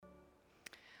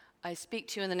I speak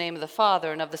to you in the name of the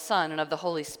Father, and of the Son, and of the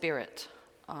Holy Spirit.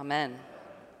 Amen.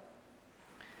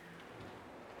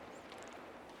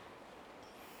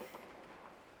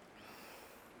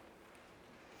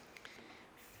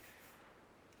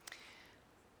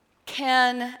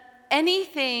 Can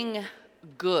anything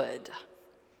good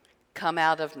come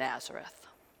out of Nazareth?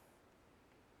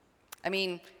 I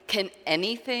mean, can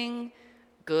anything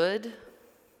good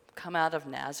come out of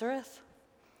Nazareth?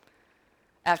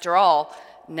 After all,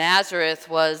 Nazareth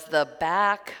was the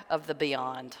back of the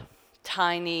beyond,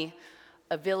 tiny,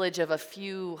 a village of a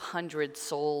few hundred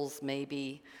souls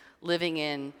maybe, living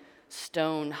in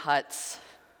stone huts.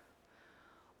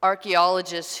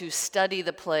 Archaeologists who study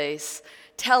the place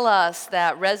tell us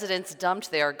that residents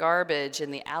dumped their garbage in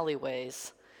the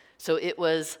alleyways, so it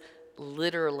was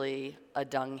literally a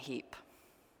dung heap.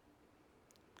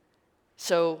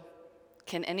 So,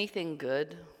 can anything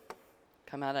good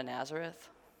come out of Nazareth?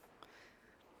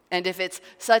 And if it's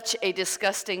such a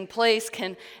disgusting place,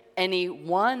 can any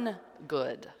one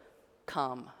good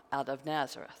come out of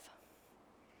Nazareth?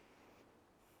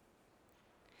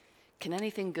 Can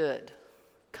anything good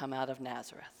come out of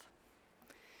Nazareth?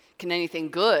 Can anything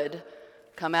good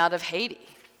come out of Haiti?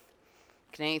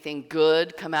 Can anything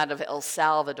good come out of El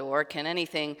Salvador? Can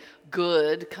anything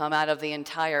good come out of the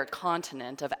entire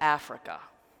continent of Africa?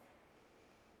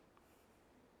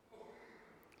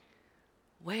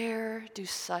 Where do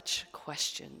such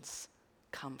questions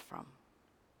come from?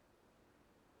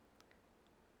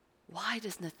 Why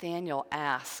does Nathanael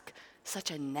ask such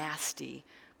a nasty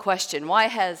question? Why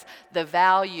has the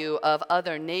value of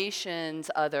other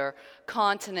nations, other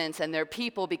continents, and their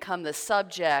people become the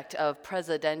subject of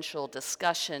presidential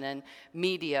discussion and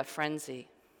media frenzy?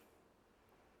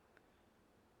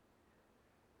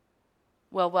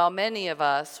 Well, while many of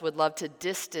us would love to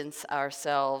distance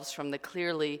ourselves from the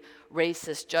clearly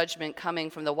racist judgment coming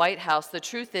from the White House, the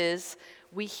truth is,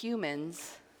 we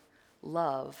humans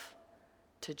love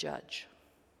to judge.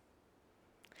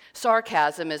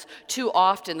 Sarcasm is too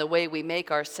often the way we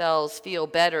make ourselves feel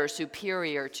better,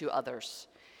 superior to others.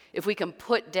 If we can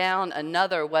put down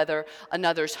another, whether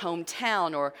another's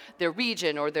hometown or their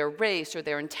region or their race or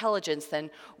their intelligence,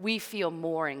 then we feel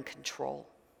more in control.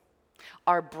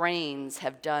 Our brains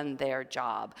have done their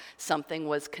job. Something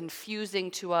was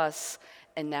confusing to us,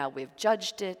 and now we've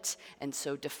judged it and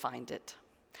so defined it.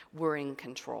 We're in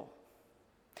control.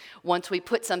 Once we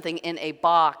put something in a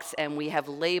box and we have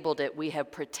labeled it, we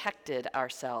have protected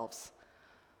ourselves.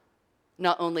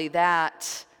 Not only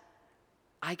that,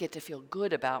 I get to feel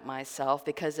good about myself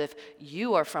because if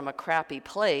you are from a crappy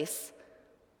place,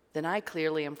 then I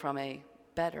clearly am from a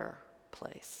better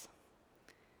place.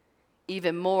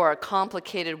 Even more, a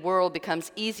complicated world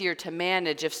becomes easier to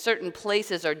manage. If certain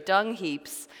places are dung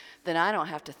heaps, then I don't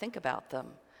have to think about them,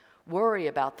 worry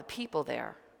about the people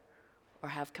there, or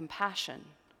have compassion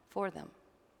for them.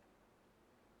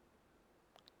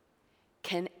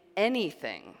 Can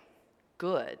anything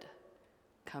good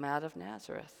come out of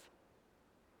Nazareth?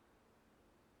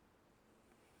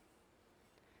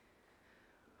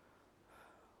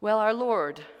 Well, our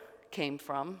Lord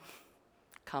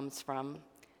comes from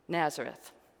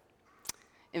Nazareth.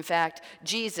 In fact,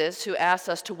 Jesus, who asks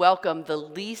us to welcome the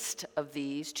least of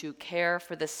these, to care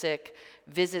for the sick,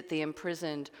 visit the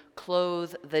imprisoned,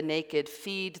 clothe the naked,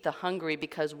 feed the hungry,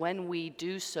 because when we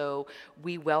do so,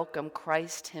 we welcome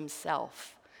Christ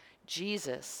himself.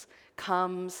 Jesus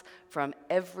comes from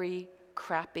every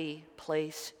crappy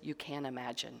place you can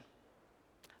imagine.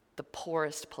 The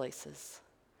poorest places,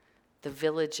 the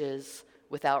villages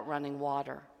without running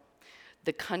water,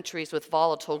 the countries with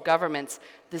volatile governments,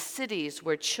 the cities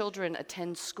where children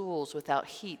attend schools without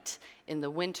heat in the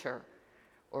winter,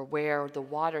 or where the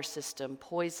water system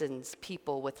poisons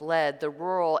people with lead, the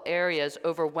rural areas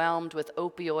overwhelmed with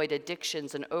opioid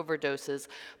addictions and overdoses,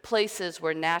 places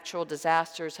where natural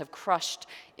disasters have crushed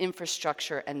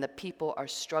infrastructure and the people are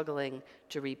struggling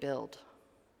to rebuild.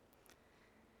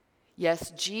 Yes,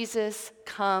 Jesus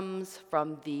comes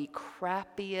from the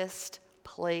crappiest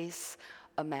place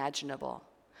imaginable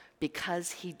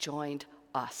because he joined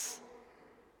us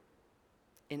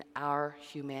in our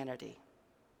humanity,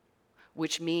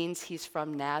 which means he's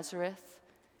from Nazareth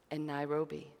and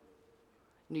Nairobi,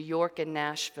 New York and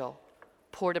Nashville,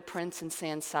 Port-au-Prince and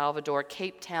San Salvador,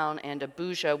 Cape Town and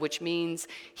Abuja, which means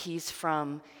he's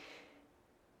from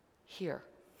here.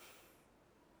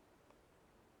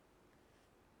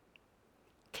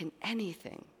 Can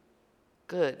anything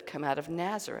good come out of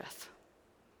Nazareth?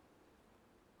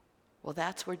 Well,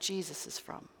 that's where Jesus is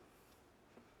from.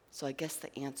 So I guess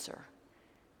the answer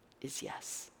is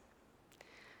yes.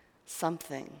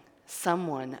 Something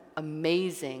someone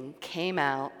amazing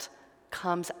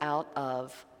comes out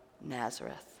of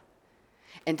Nazareth.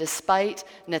 And despite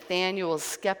Nathanael's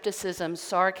skepticism,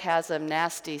 sarcasm,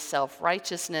 nasty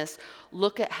self-righteousness,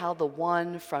 look at how the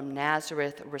one from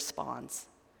Nazareth responds.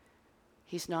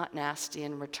 He's not nasty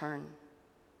in return.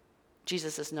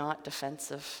 Jesus is not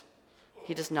defensive.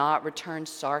 He does not return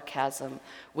sarcasm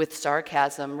with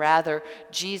sarcasm. Rather,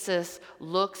 Jesus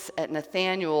looks at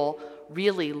Nathanael,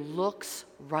 really looks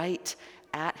right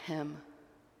at him,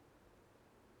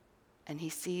 and he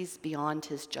sees beyond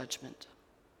his judgment,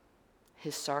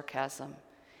 his sarcasm,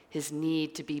 his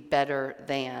need to be better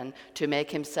than, to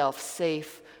make himself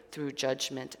safe through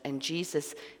judgment. And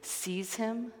Jesus sees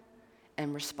him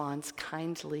and responds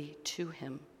kindly to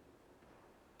him.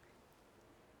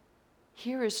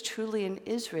 Here is truly an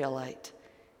Israelite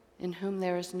in whom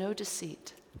there is no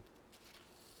deceit.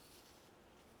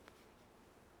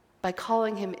 By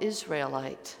calling him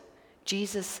Israelite,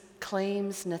 Jesus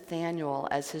claims Nathanael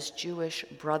as his Jewish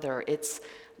brother. It's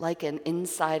like an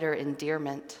insider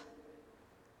endearment.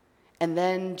 And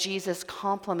then Jesus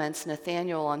compliments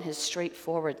Nathanael on his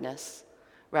straightforwardness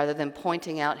rather than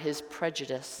pointing out his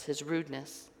prejudice, his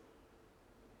rudeness.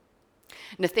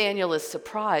 Nathanael is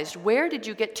surprised. "Where did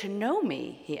you get to know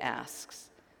me?" he asks.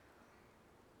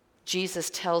 Jesus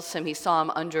tells him he saw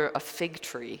him under a fig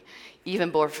tree, even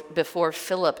before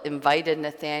Philip invited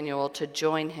Nathanael to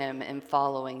join him in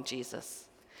following Jesus.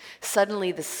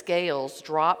 Suddenly the scales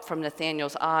drop from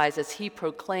Nathanael's eyes as he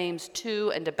proclaims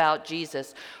to and about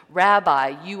Jesus,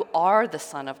 "Rabbi, you are the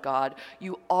Son of God.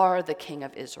 You are the King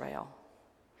of Israel."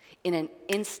 In an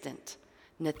instant,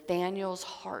 Nathanael's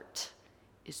heart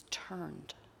is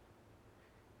turned.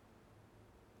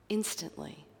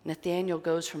 Instantly, Nathanael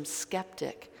goes from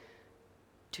skeptic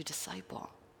to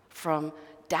disciple, from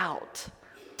doubt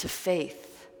to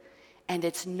faith. And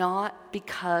it's not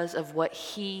because of what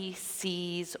he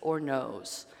sees or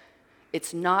knows.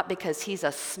 It's not because he's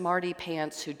a smarty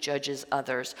pants who judges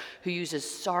others, who uses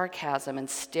sarcasm and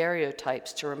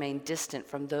stereotypes to remain distant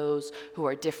from those who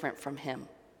are different from him.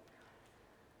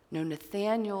 No,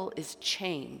 Nathanael is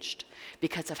changed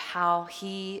because of how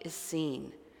he is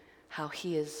seen, how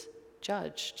he is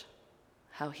judged,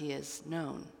 how he is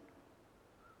known.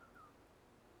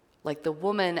 Like the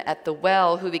woman at the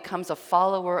well who becomes a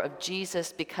follower of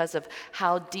Jesus because of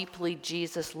how deeply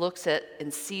Jesus looks at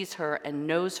and sees her and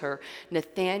knows her,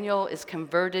 Nathanael is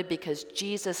converted because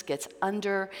Jesus gets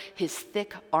under his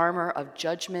thick armor of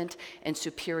judgment and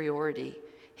superiority,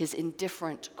 his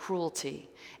indifferent cruelty,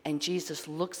 and Jesus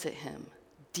looks at him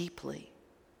deeply,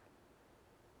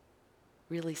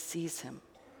 really sees him,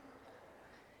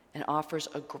 and offers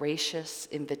a gracious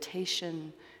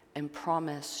invitation and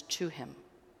promise to him.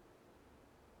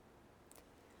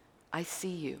 "I see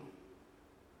you.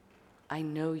 I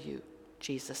know you,"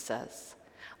 Jesus says.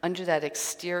 Under that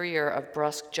exterior of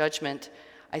brusque judgment,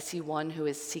 I see one who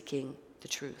is seeking the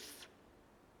truth.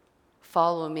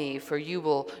 "Follow me, for you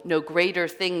will know greater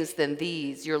things than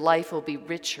these. Your life will be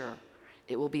richer.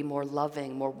 It will be more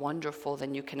loving, more wonderful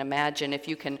than you can imagine if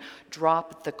you can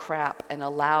drop the crap and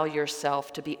allow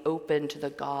yourself to be open to the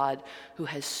God who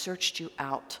has searched you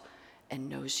out and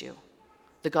knows you.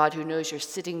 The God who knows you're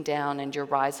sitting down and you're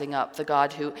rising up. The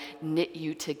God who knit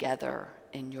you together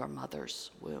in your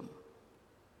mother's womb."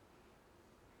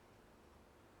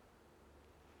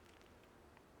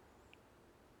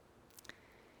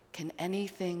 Can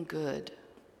anything good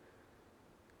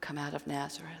come out of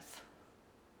Nazareth,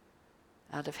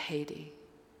 out of Haiti,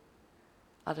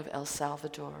 out of El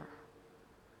Salvador,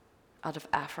 out of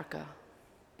Africa,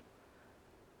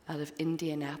 out of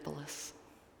Indianapolis,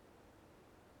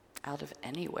 out of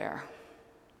anywhere?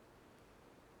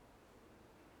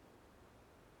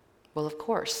 Well, of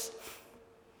course.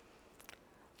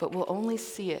 But we'll only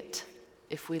see it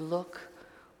if we look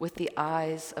with the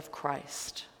eyes of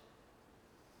Christ.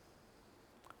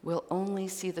 We'll only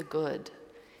see the good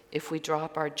if we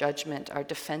drop our judgment, our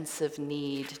defensive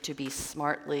need to be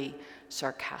smartly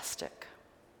sarcastic.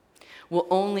 We'll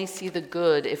only see the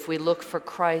good if we look for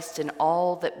Christ in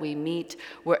all that we meet,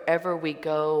 wherever we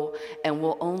go, and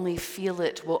we'll only feel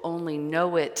it, we'll only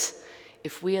know it,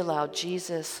 if we allow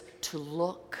Jesus to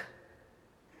look,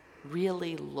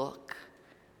 really look,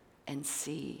 and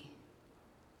see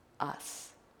us.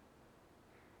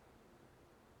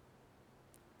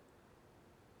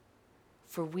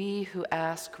 For we who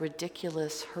ask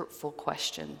ridiculous, hurtful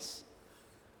questions,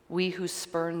 we who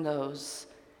spurn those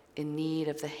in need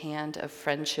of the hand of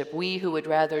friendship, we who would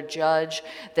rather judge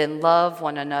than love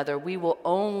one another, we will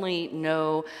only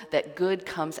know that good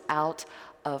comes out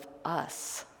of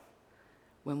us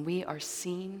when we are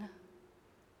seen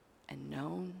and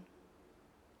known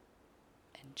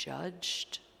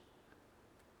judged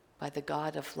by the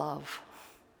God of love,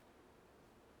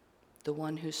 the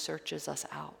one who searches us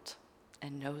out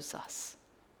and knows us,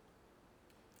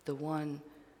 the one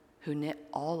who knit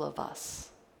all of us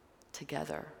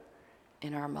together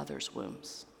in our mother's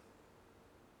wombs.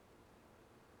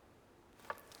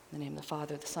 In the name of the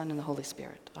Father, the Son, and the Holy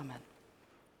Spirit. Amen.